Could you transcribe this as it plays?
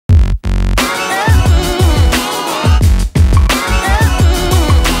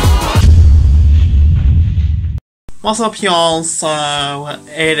What's up, y'all? So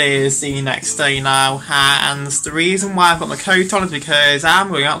it is the next day now, and the reason why I've got my coat on is because I'm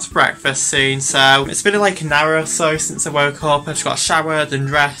going out to breakfast soon. So it's been like an hour or so since I woke up. I just got showered and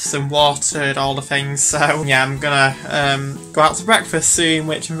dressed and watered, all the things. So yeah, I'm gonna go out to breakfast soon,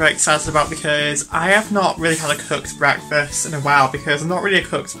 which I'm very excited about because I have not really had a cooked breakfast in a while because I'm not really a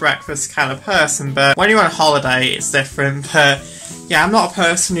cooked breakfast kind of person. But when you're on holiday, it's different. But yeah, I'm not a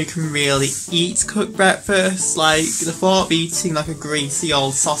person who can really eat cooked breakfast. Like, the thought of eating like a greasy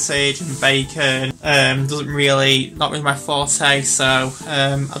old sausage and bacon not really my forte. So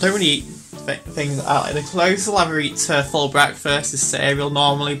I don't really eat things like that. Like, the closest I'll ever eat to a full breakfast is cereal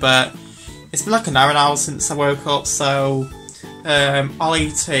normally, but it's been like an hour now since I woke up, so I'll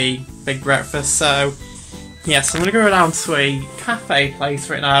eat a big breakfast. So yes, I'm going to go down to a cafe place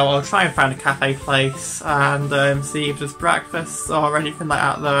right now. I'll try and find a cafe place and see if there's breakfast or anything like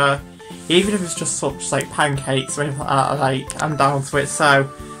that there. Even if it's just like pancakes or anything like that, like, I'm down to it. So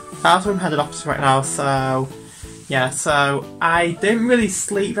that's what I'm headed off to right now. So yeah, so I didn't really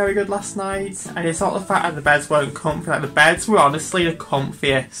sleep very good last night, and it's not the fact that the beds weren't comfy. Like, the beds were honestly the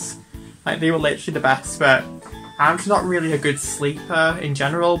comfiest. Like, they were literally the best, but I'm just not really a good sleeper in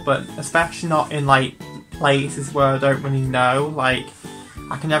general, but especially not in like places where I don't really know. Like,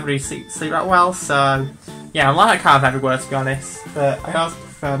 I can never really sleep that well, so yeah, I'm like that kind of everywhere, to be honest, but I also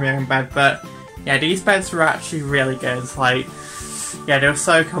prefer my own bed. But yeah, these beds were actually really good. Like, yeah, they were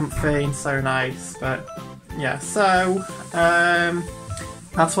so comfy and so nice. But yeah, so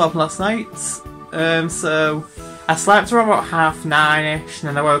that's what happened last night. So I slept around about 9:30ish, and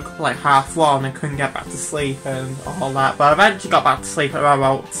then I woke up like 1:30 and couldn't get back to sleep and all that, but I eventually got back to sleep at around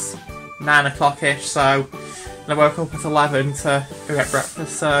about 9 o'clock-ish, so I woke up at 11 to go get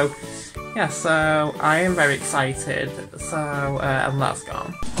breakfast. So yeah, so I am very excited. So and that's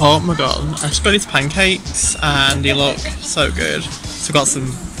gone. Oh my god, I just got these pancakes and they look so good. So I got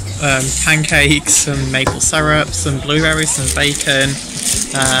some pancakes, some maple syrup, some blueberries, some bacon.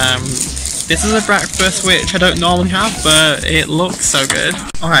 This is a breakfast which I don't normally have, but it looks so good.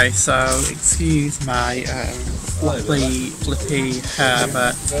 Okay, so excuse my flippy hair,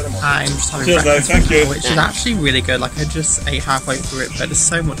 but I'm just having breakfast now, which is actually really good. Like, I just ate halfway through it, but there's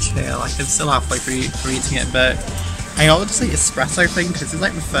so much here. Like, I'm still halfway through eating it, but I ordered this espresso thing because it's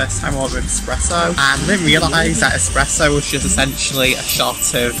like my first time ordering espresso, and I didn't realise that espresso was just essentially a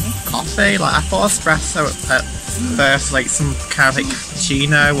shot of coffee. Like, I thought espresso at first like some kind of like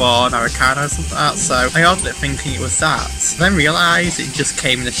cappuccino or an americano or something like that, so I ordered it thinking it was that. Then realised it just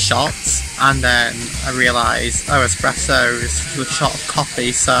came in a shot, and then I realised, oh, espresso is a shot of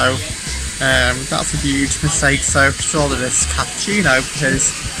coffee, so that's a huge mistake. So I just ordered this cappuccino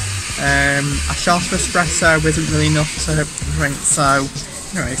because a shot of espresso isn't really enough to drink. So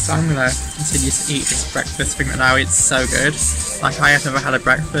anyway, so I'm gonna continue to eat this breakfast thing right now. It's so good. Like, I have never had a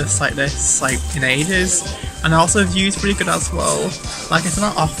breakfast like this like in ages, and also the view's pretty good as well. Like, it's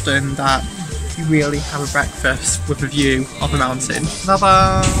not often that you really have a breakfast with a view of a mountain.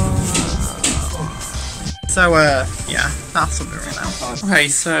 Ta-da! So yeah, that's something right now. Okay,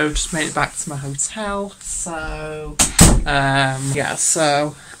 so just made it back to my hotel. So yeah,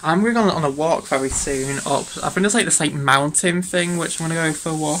 so I'm going on a walk very soon up. I think there's like this like mountain thing which I'm going to go for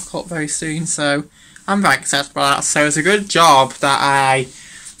a walk up very soon, so I'm very excited about that. So it's a good job that I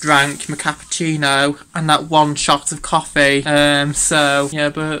drank my cappuccino and that one shot of coffee. So yeah,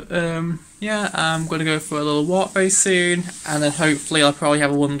 but yeah, I'm going to go for a little walk very soon, and then hopefully I'll probably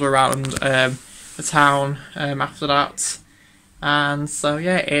have a wander around the town after that. And so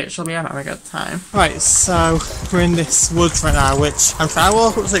yeah, it shall be a very good time. Right, so we're in this woods right now, which I'm trying to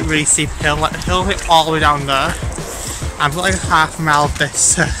walk up this like really steep hill, like the hill all the way down there. I've got like half a mile of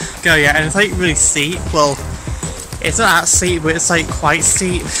this to go yet, and it's like really steep. Well, it's not that steep, but it's like quite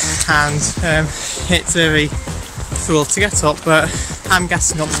steep, and it's very cool to get up, but I'm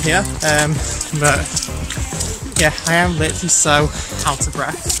guessing up here. But yeah, I am literally so out of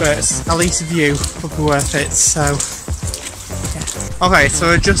breath, but at least the view will be worth it, so yeah. Okay, so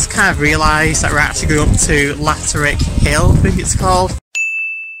I just kind of realised that we're actually going up to Laterick Hill, I think it's called.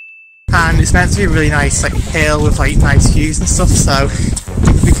 And it's meant to be a really nice like hill with like nice views and stuff, so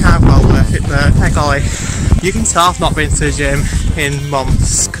it'd be kind of well worth it. But hey golly, you can tell I've not been to the gym in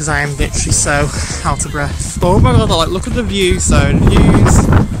months because I am literally so out of breath. Oh my god, like, look at the views though, the views.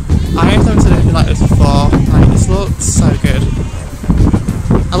 I have never seen anything like this before. Like, this looks so good.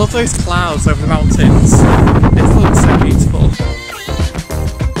 I love those clouds over the mountains. This looks so beautiful.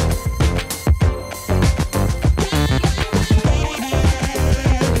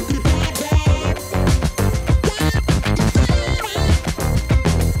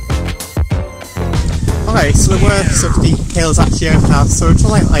 Okay, so the worst of the hill is actually over now, so it's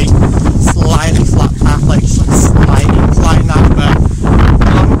all like slightly flat path, like just slightly inclined now, but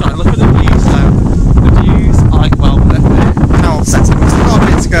oh my god, look at the views though. The views are like well worth it. Now I'm set up 4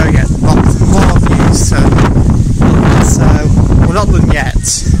 minutes ago, yeah, lots more views to look at, so we're not done yet,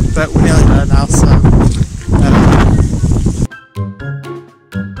 but we're nearly there now, so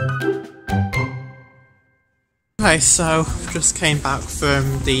okay, so just came back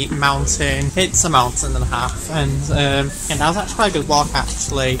from the mountain. It's a mountain and a half, and that was actually quite a good walk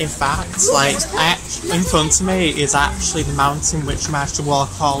actually. In fact, like in front of me is actually the mountain which I managed to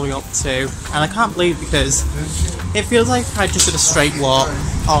walk all the way up to, and I can't believe it because it feels like I just did a straight walk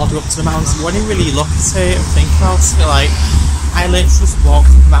all the way up to the mountain. When you really look at it and think about it, like I literally just walked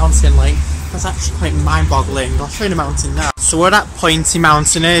up the mountain, like that's actually quite mind-boggling. I'll show you the mountain now. So where that pointy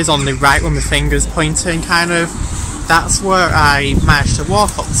mountain is on the right where my finger's pointing kind of, that's where I managed to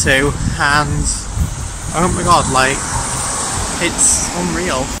walk up to, and oh my god, like it's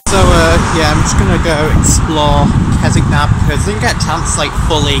unreal. So yeah, I'm just gonna go explore Keswick now because I didn't get a chance to like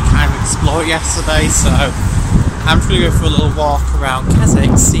fully kind of explore it yesterday, so I'm just gonna go for a little walk around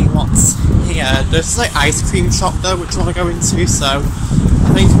Keswick, see what's here. There's like ice cream shop though which I want to go into, so I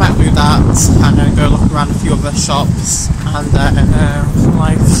think I might do that and then go look around a few other shops, and then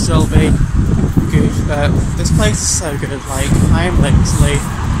life will be good. But this place is so good, like I am literally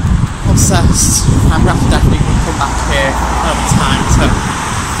obsessed. I'm gonna have to definitely come back here another time to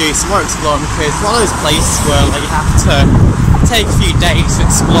do some more exploring because it's one of those places where like you have to take a few days to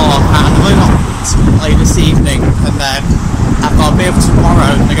explore, and I'm only not like this evening, and then I've got to be able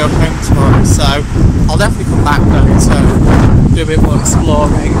tomorrow and I go home tomorrow, so I'll definitely come back though to do a bit more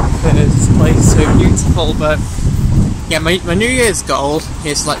exploring because this place is so beautiful. But yeah, my New Year's goal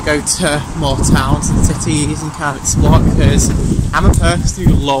is to like go to more towns and cities and kind of explore because I'm a person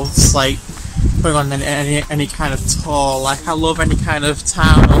who loves like going on any kind of tour. Like I love any kind of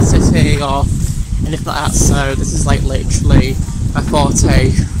town or city or anything like that, so this is like literally my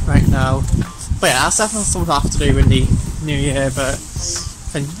forte right now. But yeah, that's definitely something I have to do in the new year, but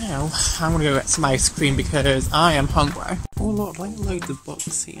for now I'm gonna go get some ice cream because I am hungry. Oh look, like loads of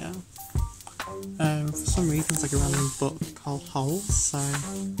books here. For some reason it's like a random book called Holes, so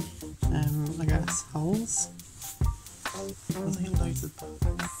I guess Holes. There's like loads of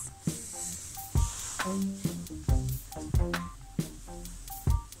books.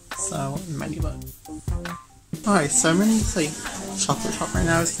 So many books. Alright, so I'm in this like chocolate shop right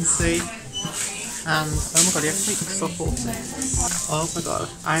now, as you can see. And oh my god, you have to make stuff all things. Oh my god,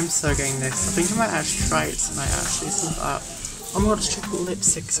 I'm so getting this. I think I might actually try it tonight actually, so that. Oh my god, it's chocolate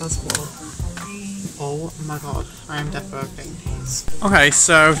lipsticks as well. Oh my god, I'm definitely getting these. Okay,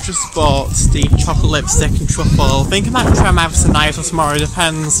 so I've just bought the chocolate lipstick and truffle. I think I might try my tonight or tomorrow,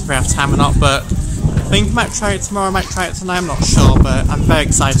 depends if we have time or not, but I think I might try it tomorrow, I might try it tonight, I'm not sure, but I'm very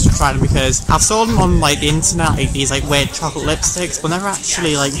excited to try them because I've saw them on like the internet, like these like weird chocolate lipsticks, but never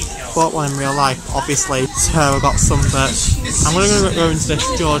actually like bought one in real life, obviously, so I got some. But I'm gonna go into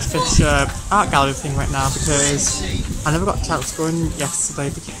this George Fisher art gallery thing right now because I never got a chance to go in yesterday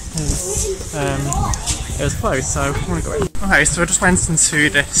because it was closed, so I'm gonna go in. Okay, so I just went into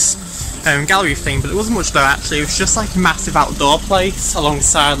this gallery thing, but it wasn't much though actually. It was just like a massive outdoor place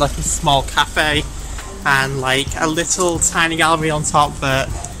alongside like a small cafe and like a little tiny gallery on top. But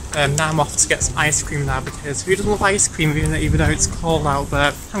now I'm off to get some ice cream now because who doesn't love ice cream even though it's cold out,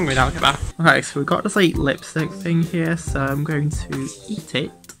 but I'm going to get back. Okay, so we've got this like lipstick thing here, so I'm going to eat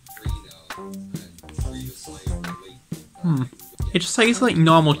it. It just tastes like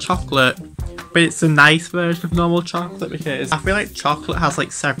normal chocolate, but it's a nice version of normal chocolate because I feel like chocolate has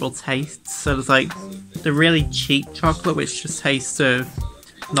like several tastes. So there's like the really cheap chocolate which just tastes of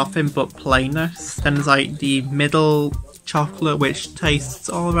nothing but plainness. Then there's like the middle chocolate which tastes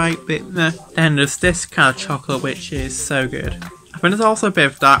alright, but meh. Then there's this kind of chocolate which is so good. I think there's also a bit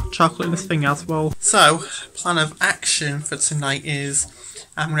of dark chocolate in this thing as well. So, plan of action for tonight is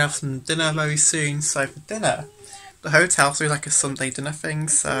I'm going to have some dinner very soon. So for dinner, the hotel's doing like a Sunday dinner thing,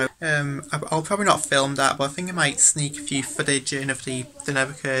 so I'll probably not film that, but I think I might sneak a few footage in of the dinner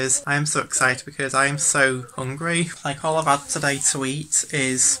because I am so excited because I am so hungry. Like all I've had today to eat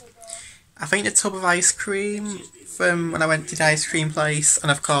is I think a tub of ice cream from when I went to the ice cream place, and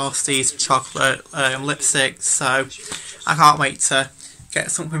of course these chocolate lipsticks, so I can't wait to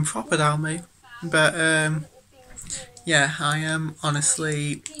get something proper down me. But yeah, I am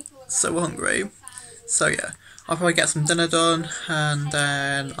honestly so hungry, so yeah. I'll probably get some dinner done and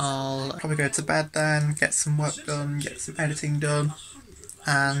then I'll probably go to bed then, get some work done, get some editing done,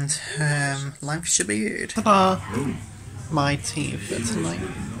 and life should be good. Ta-da! My tea for tonight.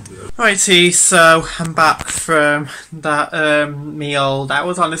 Righty, so I'm back from that meal. That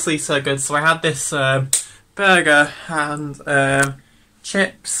was honestly so good. So I had this burger and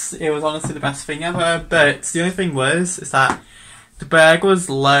chips. It was honestly the best thing ever. But the only thing is that the burger was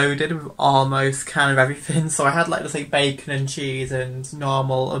loaded with almost kind of everything. So I had like let's say bacon and cheese and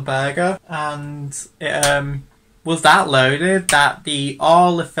normal a burger, and it was that loaded that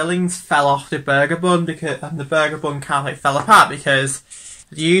all the fillings fell off the burger bun and the burger bun kind of like fell apart because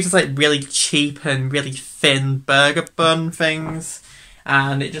they used like really cheap and really thin burger bun things,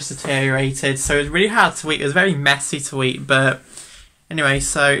 and it just deteriorated. So it was really hard to eat. It was very messy to eat, but anyway,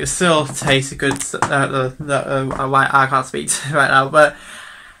 so it still tasted good. I can't speak right now, but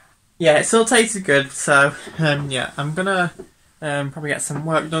yeah, it still tasted good. So yeah, I'm gonna probably get some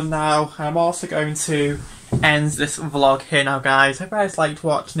work done now. I'm also going to end this vlog here now, guys. Hope you guys liked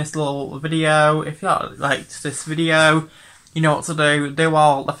watching this little video. If you liked this video, you know what to do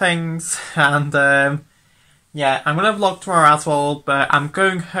all the things, and yeah, I'm gonna vlog tomorrow as well, but I'm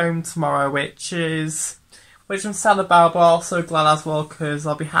going home tomorrow, which I'm sad about, but also glad as well, because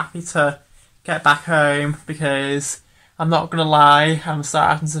I'll be happy to get back home, because I'm not gonna lie, I'm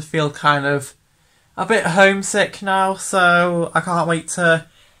starting to feel kind of a bit homesick now, so I can't wait to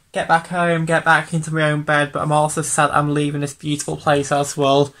get back home, get back into my own bed, but I'm also sad I'm leaving this beautiful place as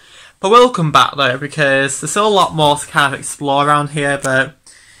well. But we'll come back though, because there's still a lot more to kind of explore around here, but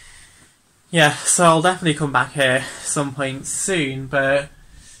yeah, so I'll definitely come back here some point soon, but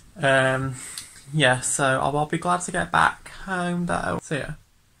yeah, so I'll be glad to get back home though. So yeah,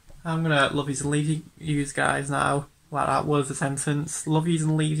 I'm gonna love yous and leave yous guys now. Well, that was the sentence. Love yous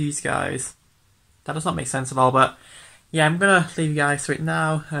and leave yous guys. That does not make sense at all, but yeah, I'm gonna leave you guys to it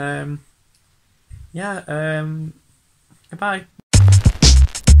now. Yeah, goodbye.